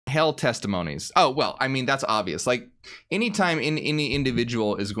hell testimonies. Oh, well, I mean, that's obvious. Like anytime any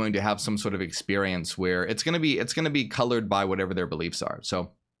individual is going to have some sort of experience where it's going to be colored by whatever their beliefs are.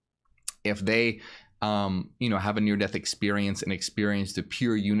 So if they have a near-death experience and experience the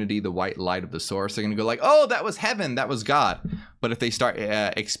pure unity, the white light of the source, they're going to go like, oh, that was heaven, that was God. But if they start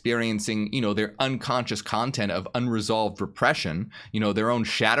experiencing, their unconscious content of unresolved repression, their own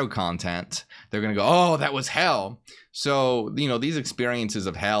shadow content, they're going to go, oh, that was hell. So, these experiences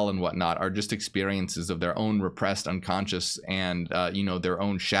of hell and whatnot are just experiences of their own repressed unconscious and, their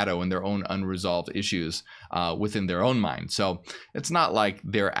own shadow and their own unresolved issues within their own mind. So it's not like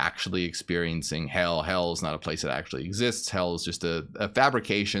they're actually experiencing hell. Hell is not a place that actually exists. Hell is just a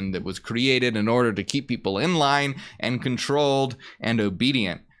fabrication that was created in order to keep people in line and controlled and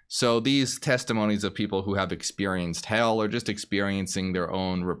obedient. So these testimonies of people who have experienced hell are just experiencing their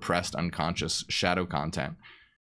own repressed unconscious shadow content.